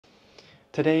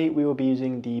Today we will be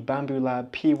using the Bambu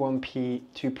Lab P1P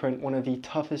to print one of the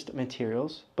toughest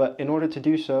materials, but in order to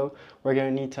do so we're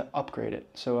going to need to upgrade it.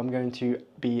 So I'm going to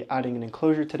be adding an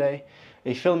enclosure today,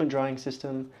 a filament drying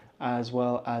system, as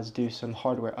well as do some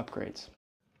hardware upgrades.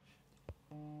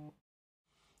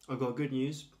 I've got good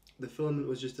news. The filament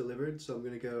was just delivered, so I'm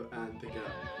going to go and pick it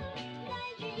up.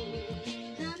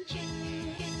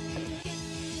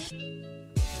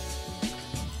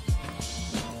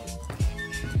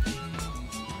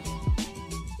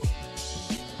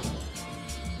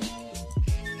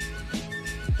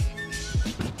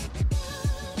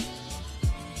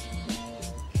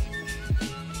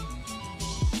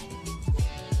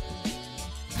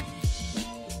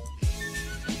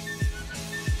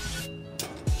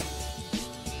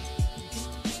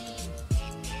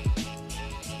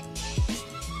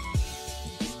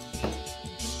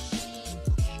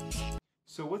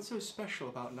 So what's so special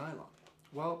about nylon?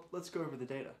 Well, let's go over the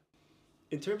data.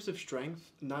 In terms of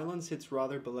strength, nylon sits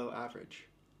rather below average.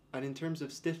 And in terms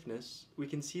of stiffness, we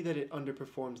can see that it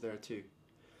underperforms there too.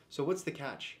 So what's the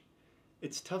catch?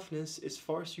 Its toughness is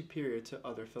far superior to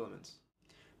other filaments.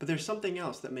 But there's something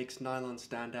else that makes nylon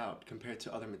stand out compared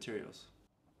to other materials.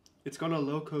 It's got a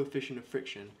low coefficient of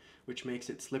friction, which makes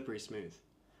it slippery smooth.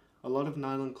 A lot of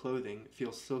nylon clothing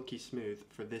feels silky smooth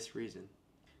for this reason.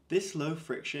 This low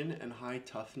friction and high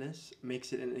toughness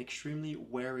makes it an extremely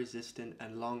wear-resistant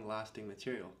and long-lasting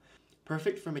material,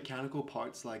 perfect for mechanical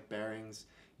parts like bearings,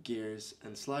 gears,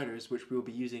 and sliders, which we will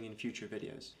be using in future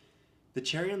videos. The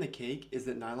cherry on the cake is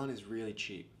that nylon is really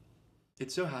cheap.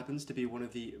 It so happens to be one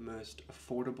of the most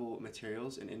affordable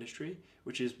materials in industry,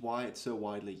 which is why it's so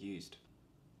widely used.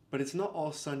 But it's not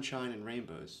all sunshine and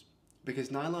rainbows,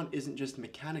 because nylon isn't just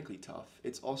mechanically tough,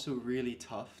 it's also really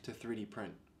tough to 3D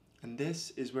print. And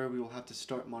this is where we will have to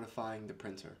start modifying the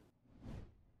printer.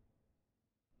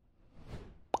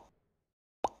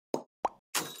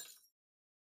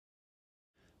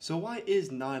 So why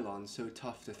is nylon so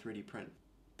tough to 3D print?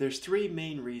 There's three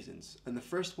main reasons, and the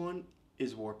first one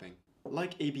is warping.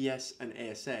 Like ABS and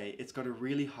ASA, it's got a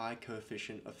really high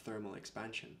coefficient of thermal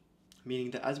expansion,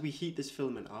 meaning that as we heat this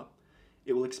filament up,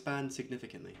 it will expand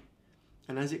significantly.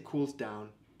 And as it cools down,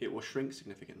 it will shrink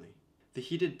significantly. The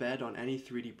heated bed on any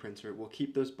 3D printer will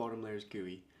keep those bottom layers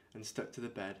gooey and stuck to the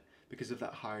bed because of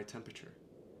that higher temperature.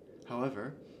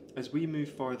 However, as we move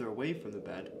farther away from the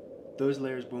bed, those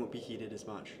layers won't be heated as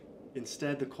much.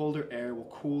 Instead, the colder air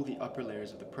will cool the upper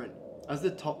layers of the print. As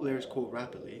the top layers cool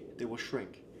rapidly, they will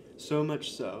shrink, so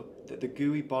much so that the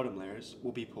gooey bottom layers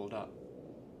will be pulled up.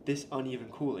 This uneven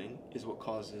cooling is what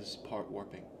causes part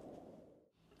warping.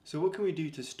 So what can we do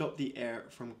to stop the air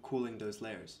from cooling those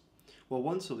layers? Well,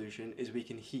 one solution is we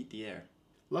can heat the air.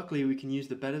 Luckily, we can use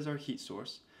the bed as our heat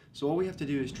source, so all we have to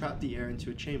do is trap the air into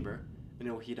a chamber and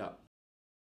it will heat up.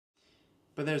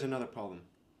 But there's another problem.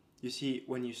 You see,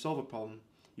 when you solve a problem,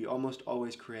 you almost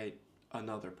always create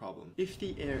another problem. If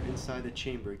the air inside the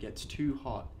chamber gets too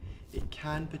hot, it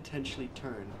can potentially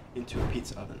turn into a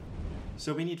pizza oven.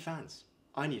 So we need fans.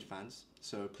 I need fans,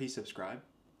 so please subscribe.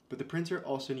 But the printer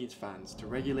also needs fans to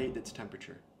regulate its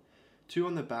temperature. 2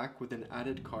 on the back with an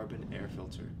added carbon air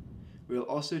filter. We will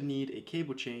also need a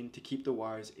cable chain to keep the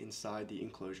wires inside the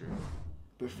enclosure.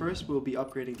 But first we'll be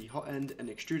upgrading the Hotend and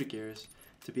Extruder gears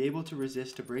to be able to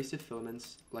resist abrasive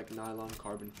filaments like nylon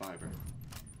carbon fiber.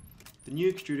 The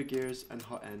new Extruder gears and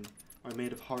Hotend are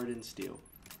made of hardened steel.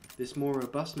 This more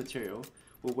robust material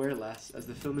will wear less as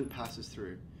the filament passes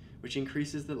through, which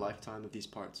increases the lifetime of these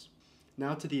parts.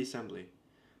 Now to the assembly.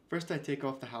 First I take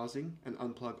off the housing and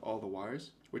unplug all the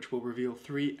wires, which will reveal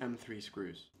 3 M3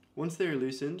 screws. Once they are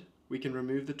loosened, we can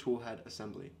remove the tool head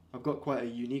assembly. I've got quite a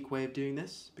unique way of doing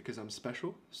this because I'm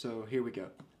special, so here we go.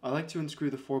 I like to unscrew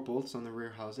the 4 bolts on the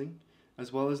rear housing,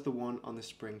 as well as the one on the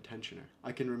spring tensioner.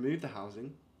 I can remove the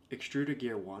housing, Extruder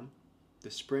gear 1,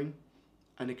 the spring,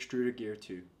 and Extruder gear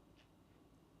 2.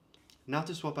 Now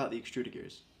to swap out the Extruder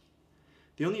gears.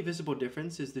 The only visible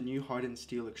difference is the new hardened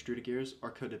steel Extruder gears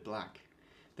are coated black.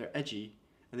 They're edgy,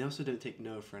 and they also don't take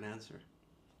no for an answer.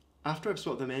 After I've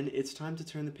swapped them in, it's time to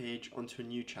turn the page onto a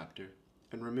new chapter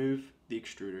and remove the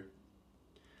extruder.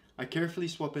 I carefully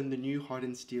swap in the new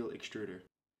hardened steel extruder.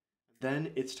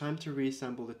 Then it's time to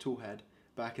reassemble the tool head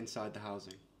back inside the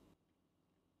housing.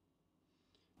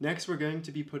 Next, we're going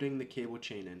to be putting the cable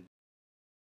chain in.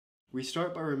 We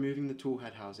start by removing the tool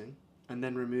head housing and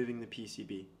then removing the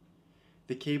PCB.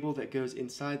 The cable that goes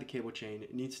inside the cable chain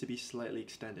needs to be slightly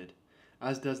extended,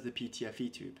 as does the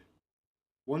PTFE tube.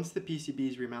 Once the PCB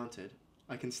is remounted,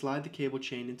 I can slide the cable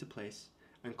chain into place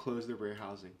and close the rear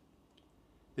housing.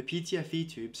 The PTFE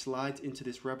tube slides into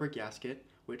this rubber gasket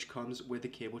which comes with the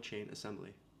cable chain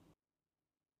assembly.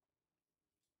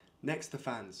 Next, the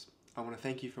fans. I want to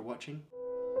thank you for watching.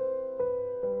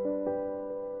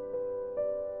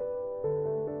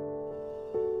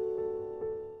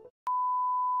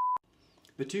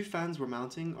 The two fans we're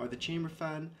mounting are the chamber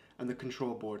fan and the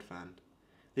control board fan.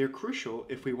 They are crucial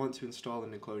if we want to install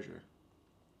an enclosure.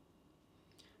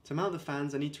 To mount the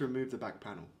fans, I need to remove the back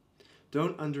panel.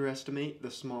 Don't underestimate the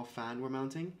small fan we're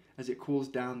mounting, as it cools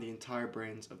down the entire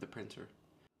brains of the printer.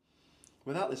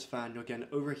 Without this fan, you'll get an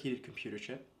overheated computer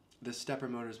chip, the stepper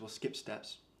motors will skip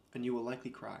steps, and you will likely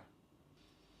cry.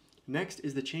 Next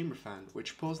is the chamber fan,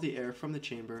 which pulls the air from the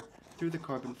chamber through the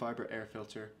carbon fiber air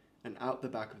filter and out the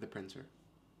back of the printer.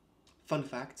 Fun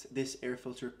fact, this air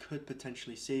filter could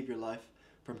potentially save your life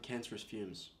from cancerous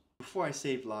fumes. Before I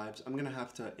save lives, I'm going to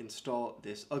have to install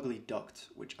this ugly duct,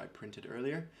 which I printed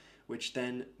earlier, which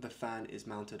then the fan is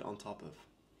mounted on top of.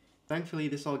 Thankfully,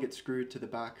 this all gets screwed to the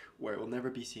back where it will never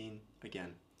be seen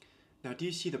again. Now, do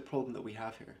you see the problem that we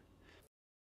have here?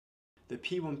 The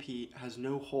P1P has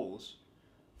no holes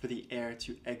for the air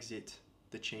to exit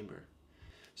the chamber.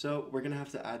 So we're going to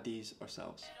have to add these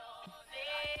ourselves.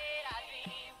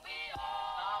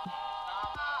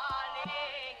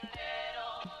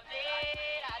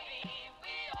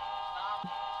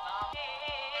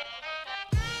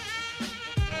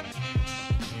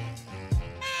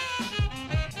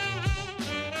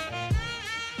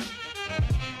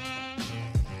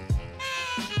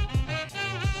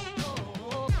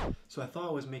 So I thought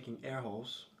I was making air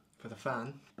holes for the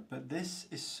fan, but this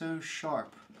is so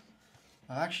sharp.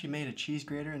 I've actually made a cheese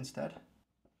grater instead.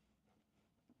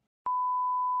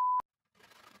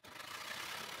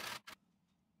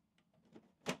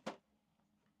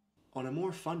 On a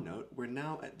more fun note, we're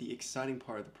now at the exciting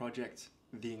part of the project,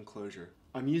 the enclosure.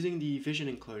 I'm using the Vision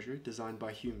enclosure designed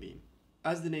by HumeBeam.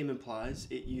 As the name implies,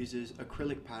 it uses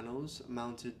acrylic panels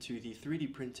mounted to the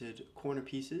 3D printed corner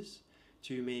pieces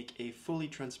to make a fully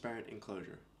transparent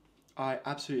enclosure. I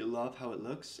absolutely love how it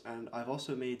looks, and I've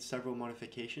also made several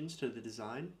modifications to the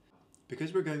design.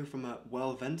 Because we're going from a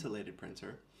well-ventilated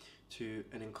printer to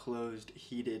an enclosed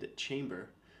heated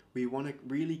chamber, we want to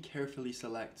really carefully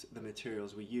select the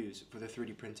materials we use for the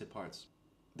 3D printed parts.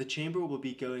 The chamber will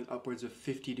be going upwards of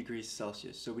 50 degrees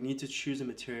Celsius, so we need to choose a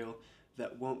material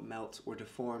that won't melt or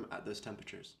deform at those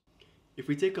temperatures. If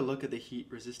we take a look at the heat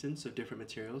resistance of different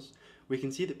materials, we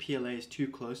can see that PLA is too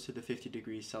close to the 50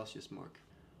 degrees Celsius mark.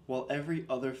 While every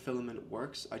other filament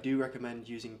works, I do recommend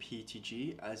using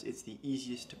PETG as it's the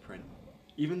easiest to print.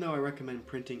 Even though I recommend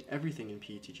printing everything in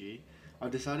PETG,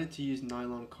 I've decided to use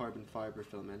nylon carbon fiber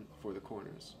filament for the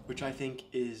corners, which I think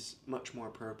is much more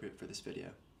appropriate for this video.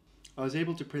 I was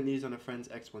able to print these on a friend's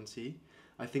X1C.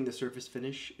 I think the surface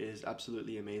finish is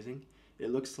absolutely amazing. It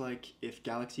looks like if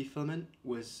Galaxy filament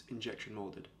was injection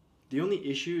molded. The only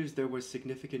issue is there was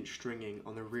significant stringing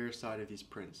on the rear side of these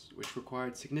prints, which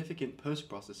required significant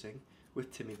post-processing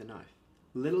with Timmy the knife.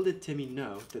 Little did Timmy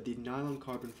know that the nylon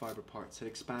carbon fiber parts had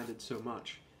expanded so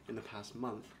much in the past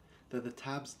month that the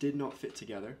tabs did not fit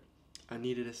together and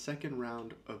needed a second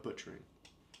round of butchering.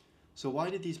 So why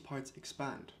did these parts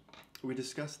expand? We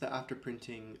discussed that after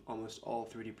printing, almost all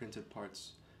 3D printed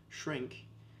parts shrink,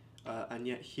 and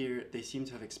yet here they seem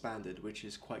to have expanded, which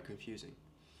is quite confusing.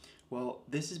 Well,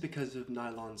 this is because of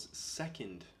nylon's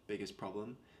second biggest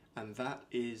problem, and that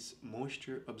is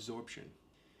moisture absorption.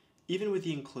 Even with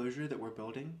the enclosure that we're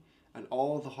building and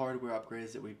all the hardware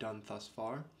upgrades that we've done thus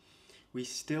far, we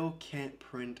still can't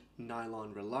print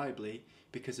nylon reliably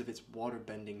because of its water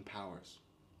bending powers.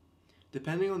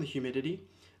 Depending on the humidity,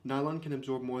 nylon can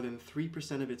absorb more than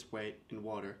 3% of its weight in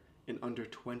water in under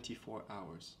 24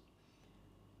 hours.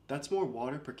 That's more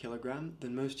water per kilogram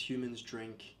than most humans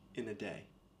drink in a day.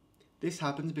 This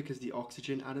happens because the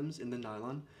oxygen atoms in the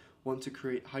nylon want to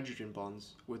create hydrogen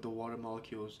bonds with the water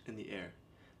molecules in the air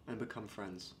and become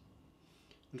friends.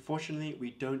 Unfortunately, we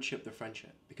don't ship the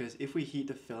friendship because if we heat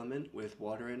the filament with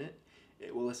water in it,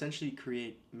 it will essentially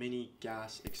create mini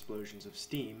gas explosions of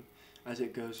steam as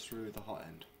it goes through the hot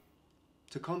end.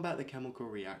 To combat the chemical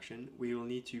reaction, we will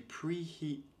need to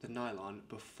preheat the nylon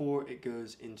before it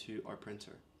goes into our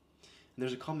printer. And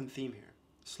there's a common theme here: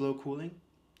 slow cooling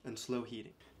and slow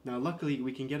heating. Now luckily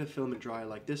we can get a filament dryer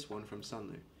like this one from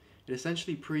Sunlu. It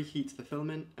essentially preheats the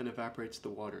filament and evaporates the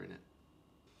water in it.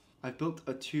 I've built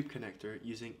a tube connector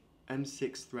using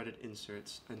M6 threaded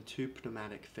inserts and 2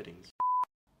 pneumatic fittings.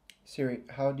 Siri,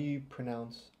 how do you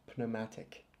pronounce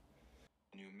pneumatic?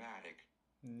 Pneumatic.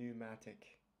 Pneumatic.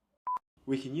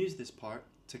 We can use this part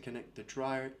to connect the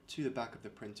dryer to the back of the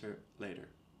printer later.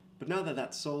 But now that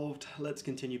that's solved, let's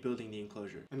continue building the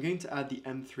enclosure. I'm going to add the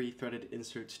M3 threaded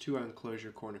inserts to our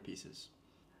enclosure corner pieces.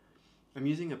 I'm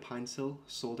using a Pinesil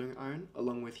soldering iron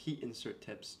along with heat insert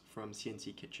tips from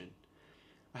CNC Kitchen.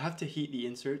 I have to heat the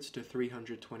inserts to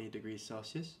 320 degrees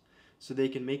Celsius so they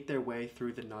can make their way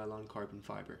through the nylon carbon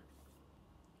fiber.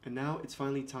 And now it's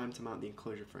finally time to mount the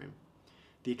enclosure frame.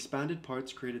 The expanded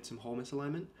parts created some hole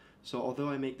misalignment, so although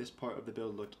I make this part of the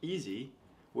build look easy,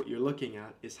 what you're looking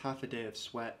at is half a day of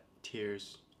sweat,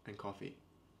 tears, and coffee.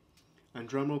 And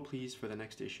drumroll please for the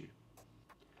next issue.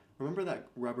 Remember that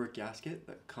rubber gasket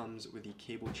that comes with the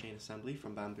cable chain assembly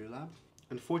from Bambu Lab?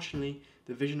 Unfortunately,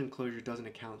 the vision enclosure doesn't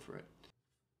account for it.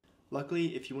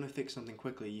 Luckily, if you want to fix something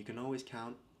quickly, you can always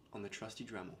count on the trusty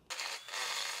Dremel.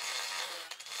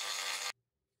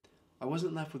 I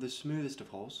wasn't left with the smoothest of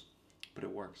holes, but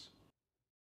it works.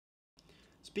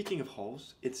 Speaking of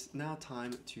holes, it's now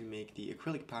time to make the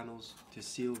acrylic panels to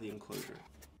seal the enclosure.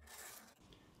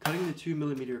 Cutting the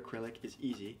 2mm acrylic is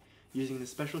easy, using the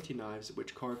specialty knives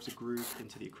which carves a groove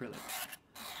into the acrylic.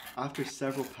 After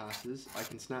several passes, I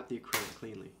can snap the acrylic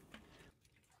cleanly.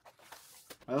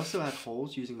 I also add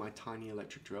holes using my tiny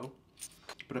electric drill,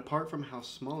 but apart from how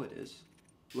small it is,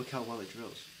 look how well it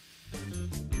drills.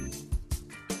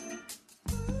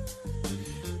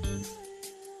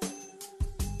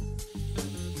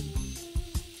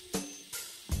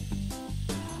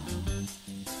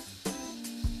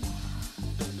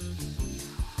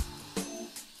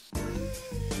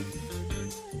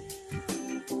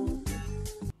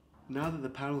 Now that the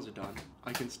panels are done,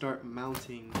 I can start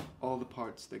mounting all the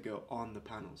parts that go on the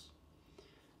panels.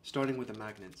 Starting with the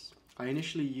magnets. I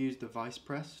initially used the vice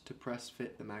press to press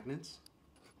fit the magnets.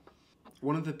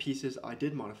 One of the pieces I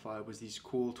did modify was these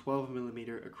cool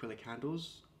 12mm acrylic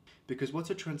handles, because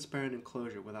what's a transparent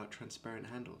enclosure without transparent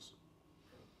handles?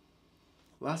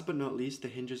 Last but not least, the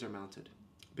hinges are mounted.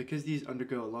 Because these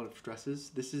undergo a lot of stresses,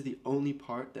 this is the only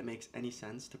part that makes any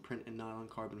sense to print in nylon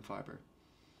carbon fiber.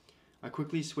 I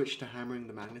quickly switched to hammering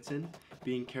the magnets in,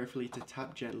 being carefully to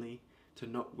tap gently to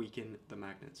not weaken the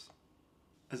magnets.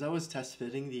 As I was test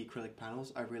fitting the acrylic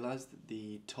panels, I realized that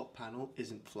the top panel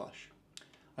isn't flush.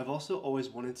 I've also always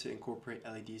wanted to incorporate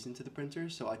LEDs into the printer,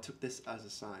 so I took this as a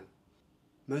sign.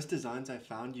 Most designs I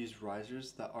found use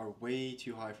risers that are way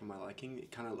too high for my liking.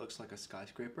 It kind of looks like a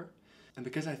skyscraper. And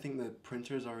because I think the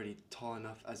printer is already tall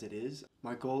enough as it is,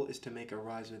 my goal is to make a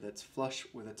riser that's flush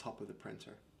with the top of the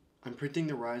printer. I'm printing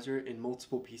the riser in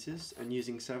multiple pieces and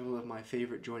using several of my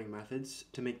favorite joining methods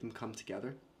to make them come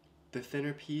together. The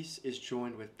thinner piece is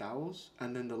joined with dowels,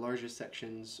 and then the larger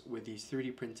sections with these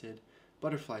 3D printed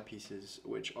butterfly pieces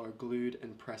which are glued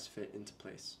and press fit into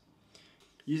place.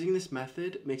 Using this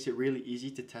method makes it really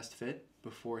easy to test fit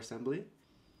before assembly.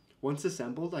 Once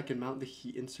assembled, I can mount the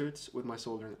heat inserts with my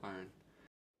soldering iron.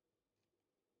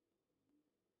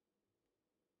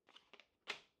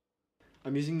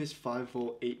 I'm using this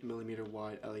 5V 8mm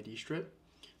wide LED strip,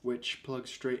 which plugs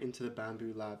straight into the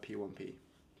Bambu Lab P1P.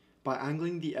 By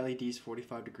angling the LEDs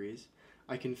 45 degrees,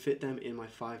 I can fit them in my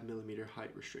 5mm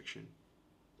height restriction.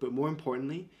 But more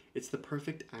importantly, it's the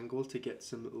perfect angle to get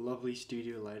some lovely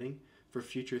studio lighting for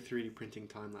future 3D printing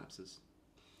time lapses.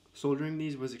 Soldering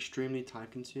these was extremely time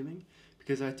consuming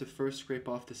because I had to first scrape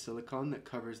off the silicone that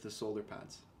covers the solder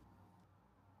pads.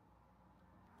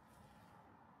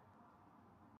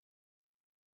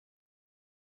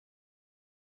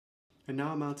 And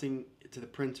now I'm mounting it to the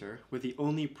printer, with the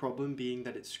only problem being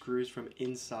that it screws from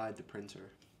inside the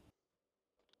printer.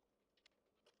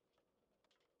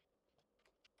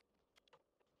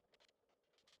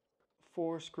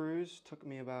 Four screws took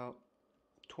me about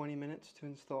 20 minutes to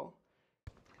install.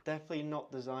 Definitely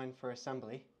not designed for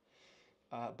assembly,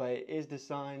 but it is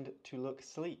designed to look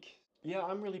sleek. Yeah,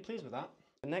 I'm really pleased with that.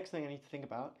 The next thing I need to think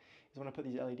about is when I put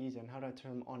these LEDs in, how do I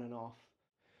turn them on and off?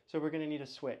 So we're going to need a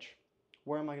switch.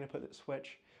 Where am I going to put the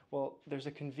switch? Well, there's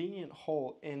a convenient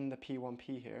hole in the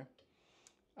P1P here,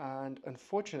 and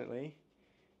unfortunately,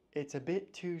 it's a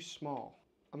bit too small.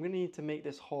 I'm going to need to make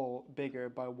this hole bigger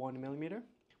by 1mm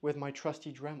with my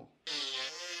trusty Dremel.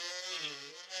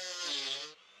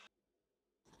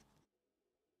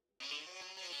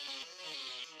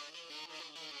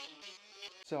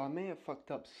 So I may have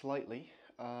fucked up slightly.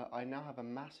 I now have a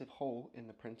massive hole in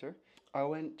the printer. I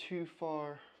went too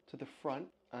far to the front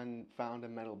and found a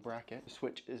metal bracket. The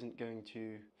switch isn't going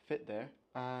to fit there.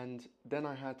 And then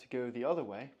I had to go the other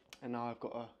way, and now I've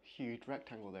got a huge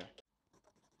rectangle there.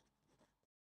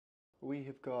 We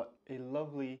have got a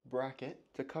lovely bracket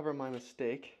to cover my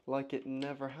mistake like it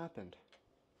never happened.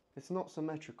 It's not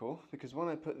symmetrical because when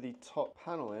I put the top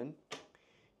panel in,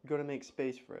 you've got to make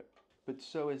space for it. But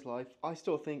so is life. I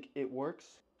still think it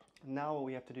works. Now all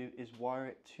we have to do is wire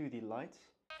it to the lights.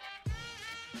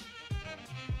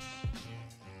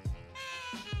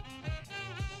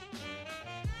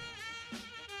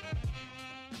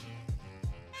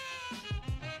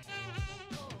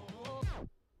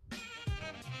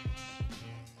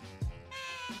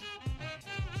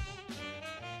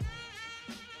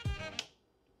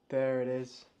 There it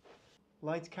is.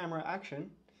 Lights, camera, action.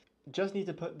 Just need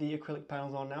to put the acrylic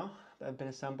panels on now that have been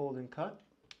assembled and cut,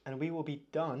 and we will be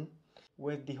done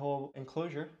with the whole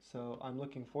enclosure, so I'm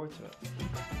looking forward to it.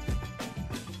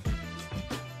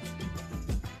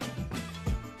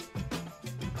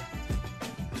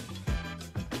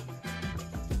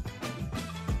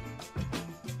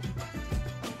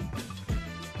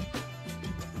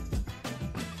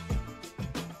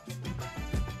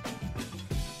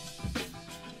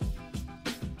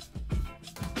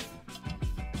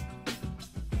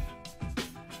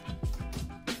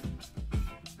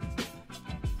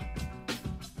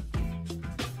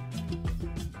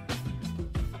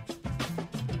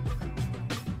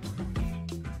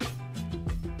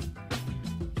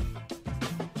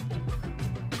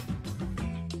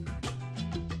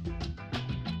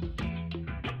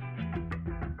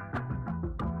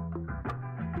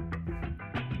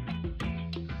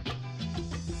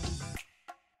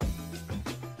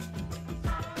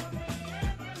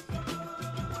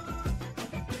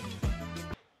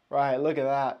 Right, look at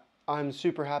that. I'm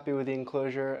super happy with the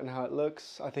enclosure and how it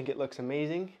looks. I think it looks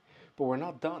amazing, but we're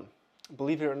not done.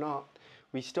 Believe it or not,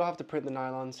 we still have to print the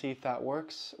nylon, see if that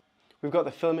works. We've got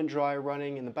the filament dryer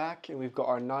running in the back, and we've got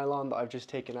our nylon that I've just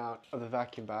taken out of the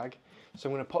vacuum bag. So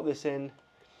I'm going to pop this in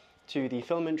to the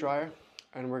filament dryer,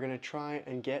 and we're going to try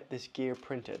and get this gear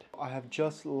printed. I have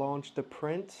just launched the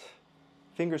print.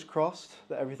 Fingers crossed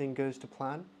that everything goes to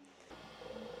plan.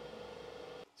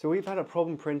 So we've had a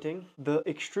problem printing. The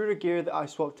extruder gear that I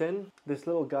swapped in, this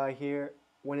little guy here,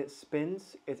 when it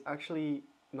spins, it's actually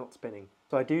not spinning.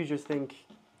 So I do just think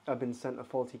I've been sent a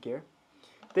faulty gear.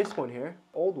 This one here,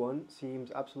 old one,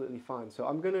 seems absolutely fine. So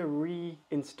I'm gonna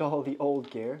reinstall the old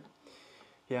gear.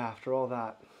 Yeah, after all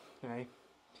that, okay.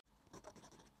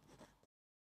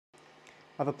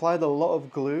 I've applied a lot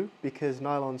of glue because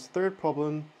nylon's third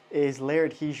problem is layer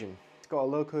adhesion. Got a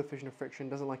low coefficient of friction,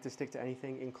 doesn't like to stick to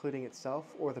anything, including itself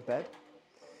or the bed.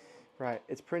 Right,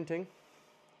 it's printing.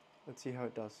 Let's see how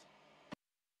it does.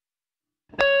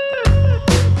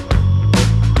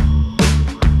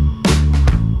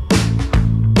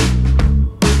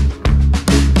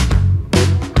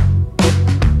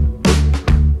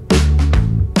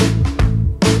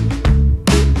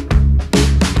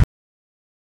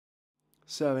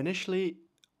 So initially,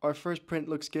 our first print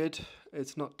looks good.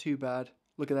 It's not too bad.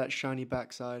 Look at that shiny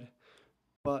backside.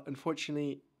 But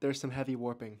unfortunately, there's some heavy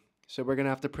warping. So we're gonna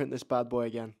have to print this bad boy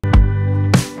again.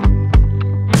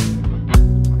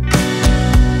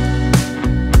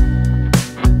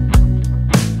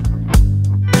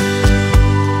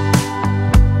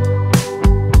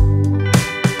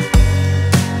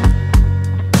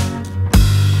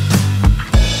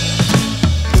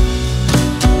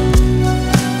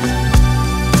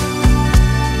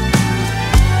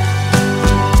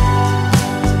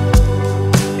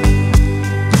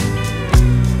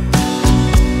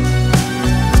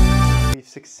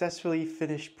 Successfully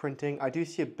finished printing. I do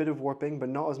see a bit of warping, but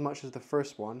not as much as the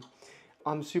first one.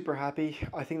 I'm super happy.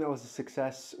 I think that was a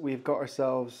success. We've got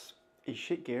ourselves a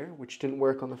shit gear, which didn't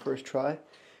work on the first try,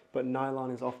 but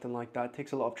nylon is often like that. It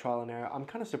takes a lot of trial and error. I'm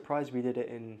kind of surprised we did it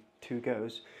in 2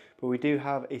 goes, but we do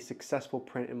have a successful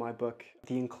print in my book.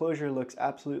 The enclosure looks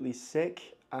absolutely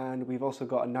sick, and we've also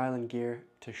got a nylon gear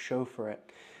to show for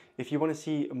it. If you want to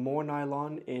see more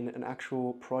nylon in an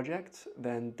actual project,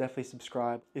 then definitely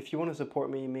subscribe. If you want to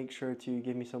support me, make sure to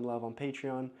give me some love on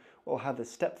Patreon. I'll have the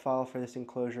step file for this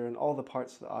enclosure and all the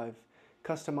parts that I've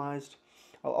customized.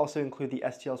 I'll also include the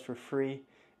STLs for free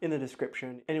in the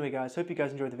description. Anyway guys, hope you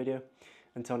guys enjoyed the video.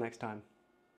 Until next time.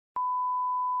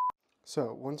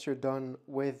 So once you're done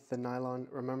with the nylon,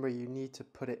 remember you need to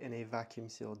put it in a vacuum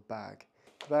sealed bag.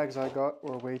 The bags I got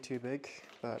were way too big,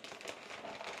 but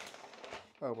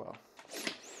oh well.